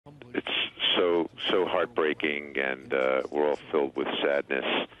heartbreaking, and we're all filled with sadness.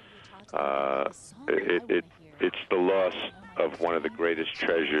 It's the loss of one of the greatest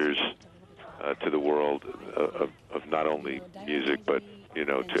treasures to the world of not only music, but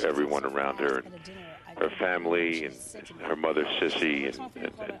to everyone around her, and her family, and her mother Sissy,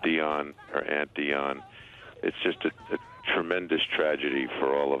 and Dion, her aunt Dion. It's just a tremendous tragedy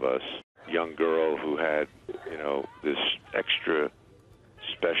for all of us. Young girl who had this extra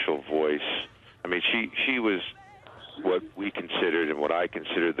special voice. I mean, she was what we considered and what I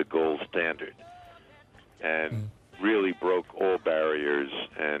considered the gold standard, and really broke all barriers,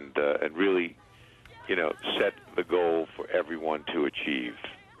 and really set the goal for everyone to achieve.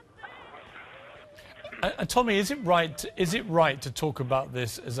 Tommy, is it right to talk about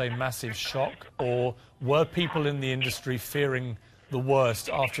this as a massive shock, or were people in the industry fearing the worst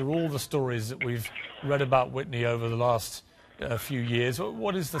after all the stories that we've read about Whitney over the last few years?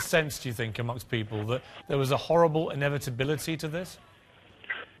 What is the sense, do you think, amongst people, that there was a horrible inevitability to this?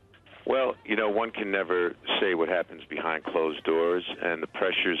 Well, one can never say what happens behind closed doors, and the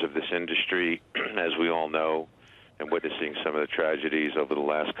pressures of this industry, as we all know, and witnessing some of the tragedies over the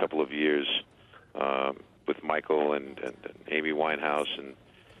last couple of years with Michael and Amy Winehouse and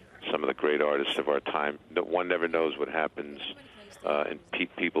some of the great artists of our time. One never knows what happens in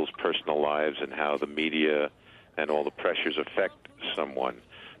people's personal lives and how the media and all the pressures affect someone.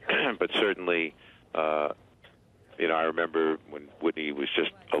 But certainly, I remember when Whitney was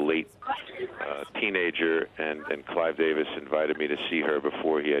just a late teenager, and Clive Davis invited me to see her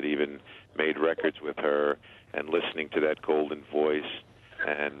before he had even made records with her, and listening to that golden voice.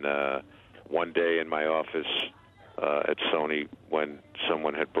 And one day in my office at Sony, when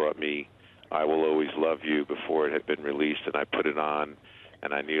someone had brought me "I Will Always Love You" before it had been released, and I put it on,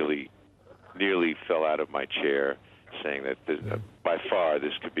 and I nearly fell out of my chair, saying that by far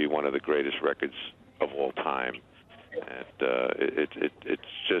this could be one of the greatest records of all time. And it's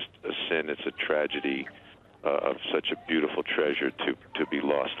just a sin. It's a tragedy of such a beautiful treasure to be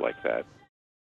lost like that.